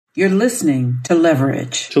You're listening to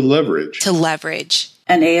Leverage. To Leverage. To Leverage.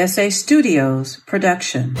 An ASA Studios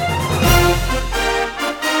production.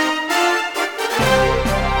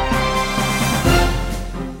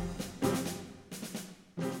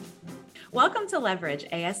 Welcome to Leverage,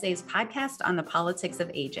 ASA's podcast on the politics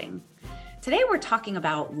of aging. Today we're talking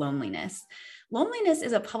about loneliness. Loneliness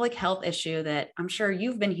is a public health issue that I'm sure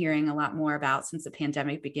you've been hearing a lot more about since the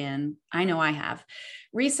pandemic began. I know I have.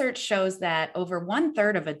 Research shows that over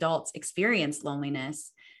 1/3 of adults experience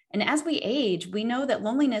loneliness. And as we age, we know that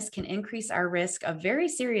loneliness can increase our risk of very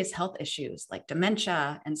serious health issues like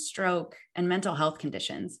dementia and stroke and mental health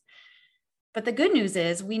conditions. But the good news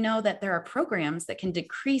is we know that there are programs that can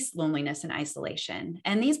decrease loneliness and isolation.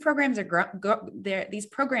 And these programs are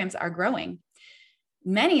growing.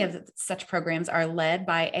 Many of such programs are led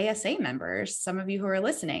by ASA members, some of you who are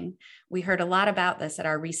listening. We heard a lot about this at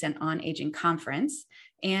our recent On Aging conference,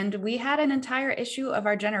 and we had an entire issue of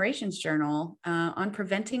our Generations Journal on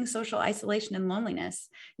preventing social isolation and loneliness.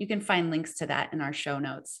 You can find links to that in our show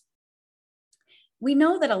notes. We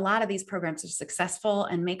know that a lot of these programs are successful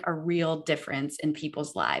and make a real difference in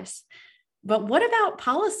people's lives. But what about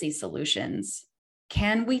policy solutions?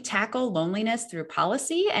 Can we tackle loneliness through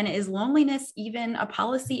policy? And is loneliness even a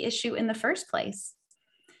policy issue in the first place?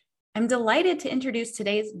 I'm delighted to introduce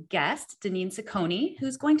today's guest, Deneen Ciccone,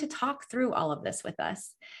 who's going to talk through all of this with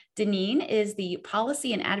us. Deneen is the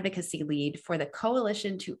policy and advocacy lead for the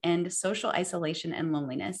Coalition to End Social Isolation and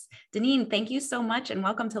Loneliness. Deneen, thank you so much and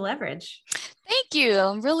welcome to Leverage. Thank you.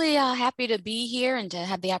 I'm really happy to be here and to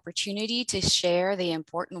have the opportunity to share the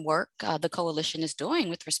important work the Coalition is doing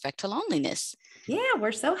with respect to loneliness. Yeah,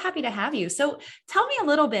 we're so happy to have you. So tell me a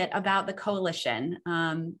little bit about the Coalition.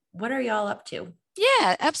 What are y'all up to?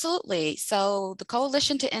 Yeah, absolutely. So the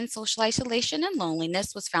Coalition to End Social Isolation and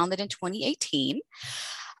Loneliness was founded in 2018.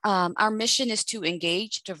 Our mission is to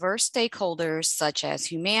engage diverse stakeholders such as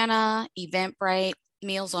Humana, Eventbrite,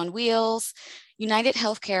 Meals on Wheels, United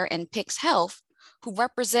Healthcare, and PICS Health, who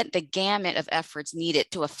represent the gamut of efforts needed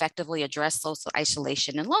to effectively address social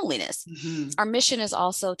isolation and loneliness. Mm-hmm. Our mission is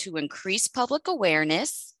also to increase public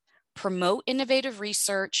awareness, promote innovative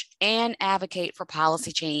research, and advocate for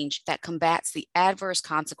policy change that combats the adverse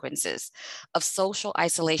consequences of social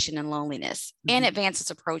isolation and loneliness, and advances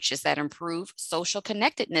approaches that improve social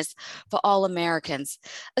connectedness for all Americans.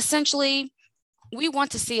 Essentially, we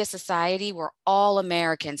want to see a society where all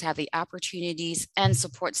Americans have the opportunities and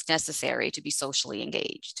supports necessary to be socially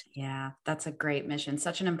engaged. Yeah, that's a great mission.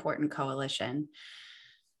 Such an important coalition.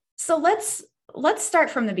 So let's start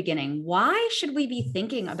from the beginning. Why should we be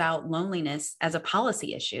thinking about loneliness as a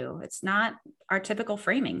policy issue? It's not our typical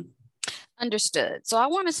framing. Understood. So I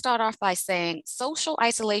want to start off by saying social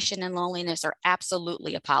isolation and loneliness are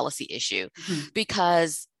absolutely a policy issue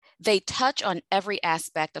because they touch on every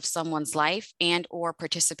aspect of someone's life and or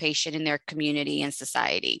participation in their community and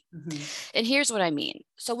society. And here's what I mean.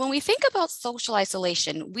 So when we think about social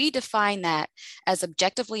isolation, we define that as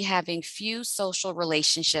objectively having few social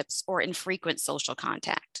relationships or infrequent social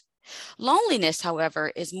contact. Loneliness,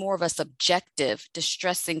 however, is more of a subjective,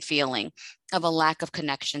 distressing feeling of a lack of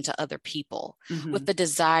connection to other people with the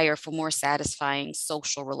desire for more satisfying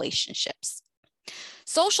social relationships.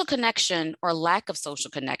 Social connection or lack of social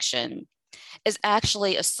connection is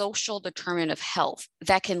actually a social determinant of health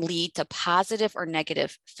that can lead to positive or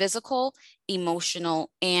negative physical, emotional,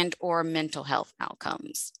 and or mental health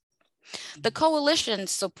outcomes. The Coalition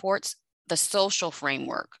supports the social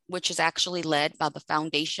framework, which is actually led by the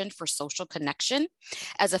Foundation for Social Connection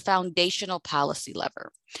as a foundational policy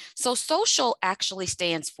lever. So social actually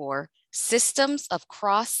stands for systems of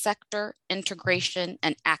cross-sector integration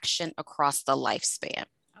and action across the lifespan.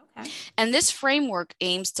 Okay. And this framework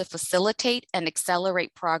aims to facilitate and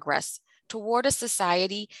accelerate progress toward a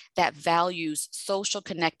society that values social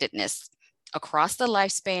connectedness across the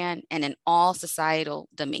lifespan and in all societal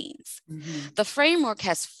domains. The framework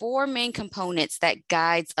has 4 main components that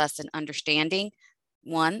guides us in understanding: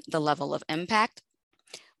 1, the level of impact,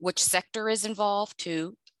 which sector is involved;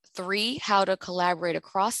 2, 3, how to collaborate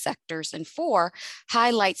across sectors; and 4,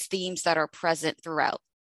 highlights themes that are present throughout.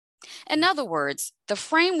 In other words, the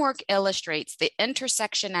framework illustrates the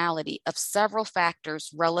intersectionality of several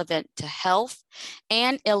factors relevant to health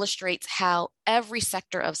and illustrates how every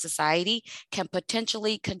sector of society can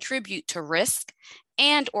potentially contribute to risk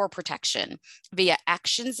and or protection via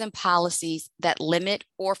actions and policies that limit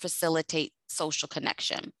or facilitate social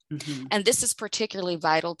connection. And this is particularly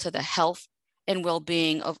vital to the health and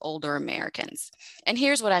well-being of older Americans. And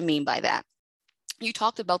here's what I mean by that. You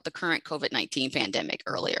talked about the current COVID-19 pandemic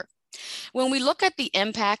earlier. When we look at the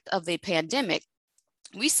impact of the pandemic,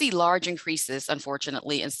 we see large increases,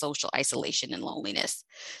 unfortunately, in social isolation and loneliness.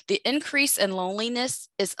 The increase in loneliness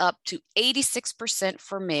is up to 86%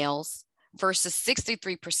 for males versus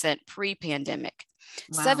 63% pre-pandemic.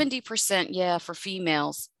 Wow. 70%, for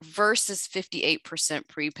females versus 58%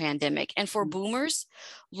 pre-pandemic. And for boomers,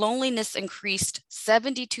 loneliness increased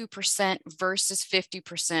 72% versus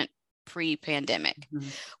 50% pre-pandemic.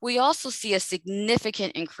 We also see a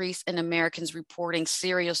significant increase in Americans reporting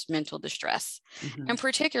serious mental distress. In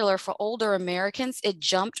particular, for older Americans, it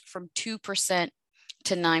jumped from 2%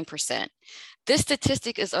 to 9%. This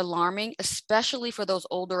statistic is alarming, especially for those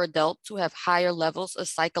older adults who have higher levels of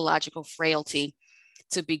psychological frailty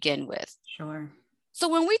to begin with. Sure. So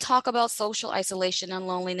when we talk about social isolation and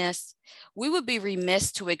loneliness, we would be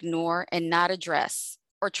remiss to ignore and not address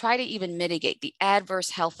or try to even mitigate the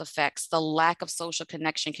adverse health effects the lack of social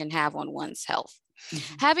connection can have on one's health.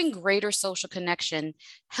 Having greater social connection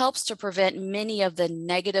helps to prevent many of the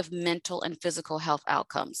negative mental and physical health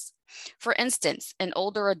outcomes. For instance, in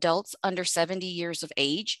older adults under 70 years of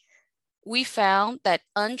age, we found that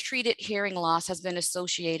untreated hearing loss has been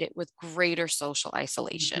associated with greater social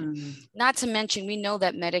isolation. Not to mention, we know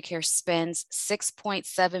that Medicare spends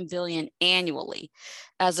 $6.7 billion annually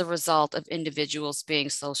as a result of individuals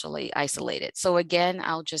being socially isolated. So again,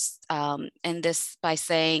 I'll just end this by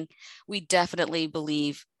saying we definitely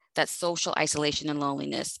believe that social isolation and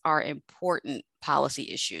loneliness are important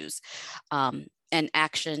policy issues, and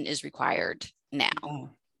action is required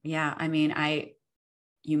now. Yeah, I mean,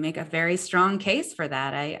 you make a very strong case for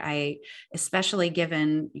that. I especially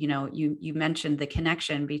given, you mentioned the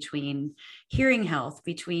connection between hearing health,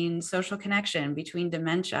 between social connection, between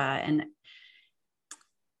dementia, and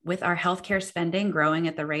with our healthcare spending growing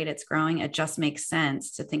at the rate it's growing, it just makes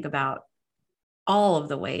sense to think about all of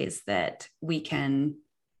the ways that we can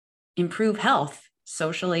improve health,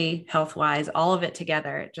 socially, health-wise, all of it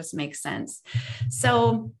together. It just makes sense.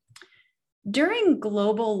 So during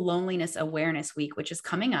Global Loneliness Awareness Week, which is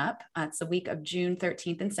coming up, it's the week of June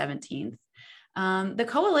 13th and 17th, the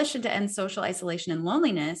Coalition to End Social Isolation and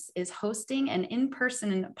Loneliness is hosting an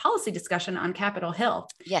in-person policy discussion on Capitol Hill.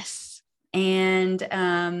 Yes. And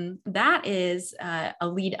that is a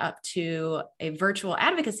lead up to a virtual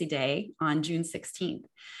advocacy day on June 16th.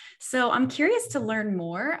 So I'm curious to learn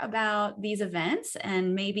more about these events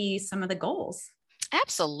and maybe some of the goals.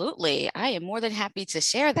 Absolutely. I am more than happy to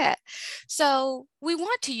share that. So we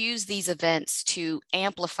want to use these events to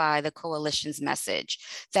amplify the coalition's message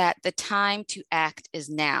that the time to act is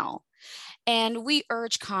now. And we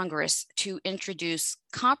urge Congress to introduce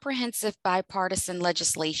comprehensive bipartisan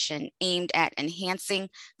legislation aimed at enhancing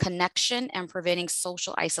connection and preventing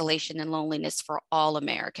social isolation and loneliness for all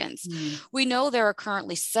Americans. We know there are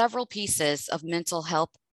currently several pieces of mental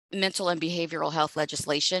and behavioral health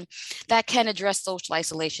legislation that can address social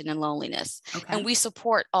isolation and loneliness. Okay. And we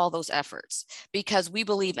support all those efforts because we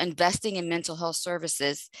believe investing in mental health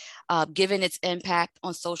services, given its impact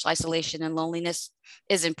on social isolation and loneliness,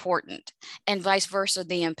 is important, and vice versa,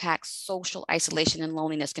 the impact social isolation and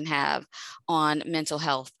loneliness can have on mental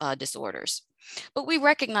health disorders. But we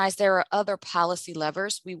recognize there are other policy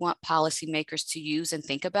levers we want policymakers to use and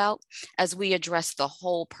think about as we address the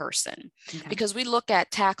whole person, because we look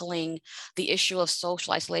at tackling the issue of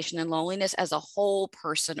social isolation and loneliness as a whole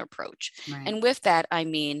person approach. Right. And with that, I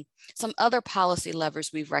mean, some other policy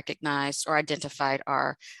levers we've recognized or identified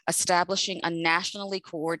are establishing a nationally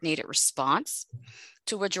coordinated response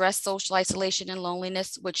to address social isolation and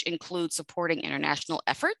loneliness, which includes supporting international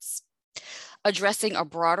efforts, addressing a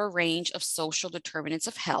broader range of social determinants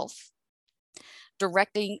of health,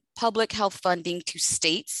 directing public health funding to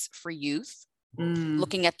states for youth,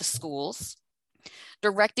 looking at the schools,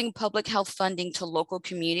 directing public health funding to local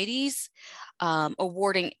communities,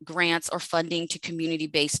 awarding grants or funding to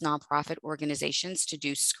community-based nonprofit organizations to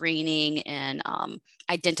do screening and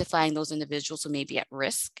identifying those individuals who may be at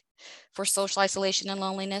risk for social isolation and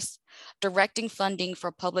loneliness, directing funding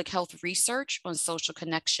for public health research on social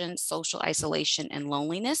connection, social isolation, and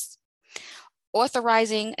loneliness,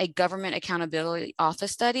 authorizing a government accountability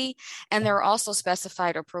office study. And there are also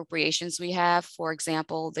specified appropriations we have. For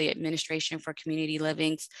example, the Administration for Community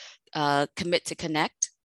Living's Commit to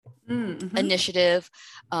Connect initiative,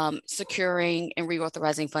 securing and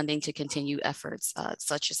reauthorizing funding to continue efforts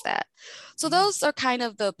such as that. So those are kind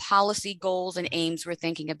of the policy goals and aims we're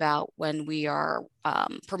thinking about when we are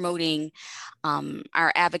promoting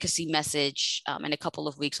our advocacy message in a couple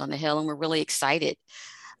of weeks on the Hill. And we're really excited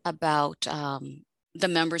about the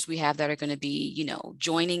members we have that are going to be,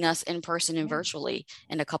 joining us in person and virtually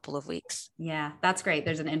in a couple of weeks. Yeah, that's great.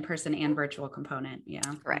 There's an in-person and virtual component. Yeah,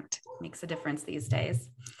 correct. Makes a difference these days.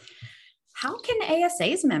 How can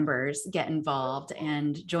ASA's members get involved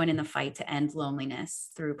and join in the fight to end loneliness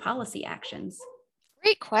through policy actions?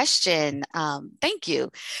 Great question. Thank you.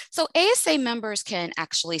 So ASA members can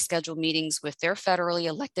actually schedule meetings with their federally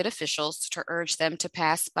elected officials to urge them to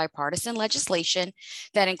pass bipartisan legislation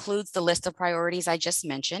that includes the list of priorities I just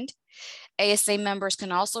mentioned. ASA members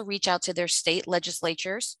can also reach out to their state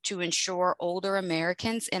legislatures to ensure older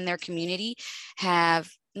Americans in their community have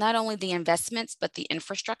not only the investments, but the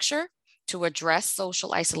infrastructure to address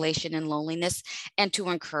social isolation and loneliness and to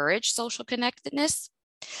encourage social connectedness.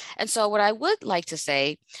 And so what I would like to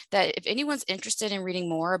say that if anyone's interested in reading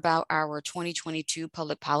more about our 2022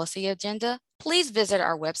 public policy agenda, please visit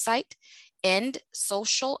our website,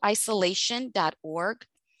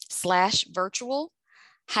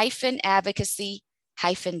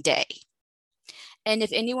 endsocialisolation.org/virtual-advocacy-day. And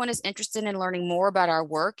if anyone is interested in learning more about our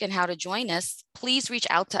work and how to join us, please reach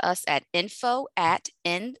out to us at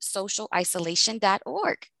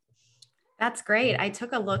info@endsocialisolation.org. That's great. I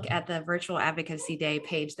took a look at the Virtual Advocacy Day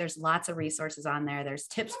page. There's lots of resources on there. There's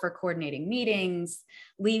tips for coordinating meetings,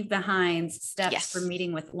 leave behinds, steps for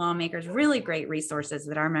meeting with lawmakers, really great resources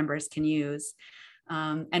that our members can use.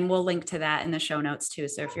 And we'll link to that in the show notes too.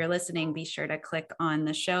 So if you're listening, be sure to click on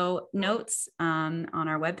the show notes on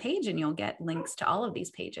our webpage and you'll get links to all of these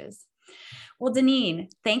pages. Well, Deneen,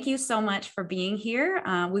 thank you so much for being here.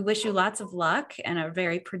 We wish you lots of luck and a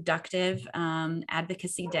very productive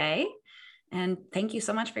advocacy day. And thank you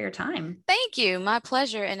so much for your time. Thank you. My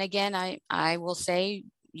pleasure. And again, I will say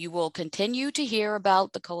you will continue to hear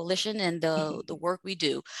about the coalition and the work we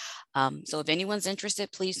do. So if anyone's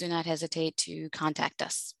interested, please do not hesitate to contact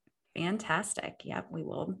us. Fantastic. Yep, we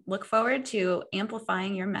will look forward to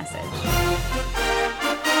amplifying your message.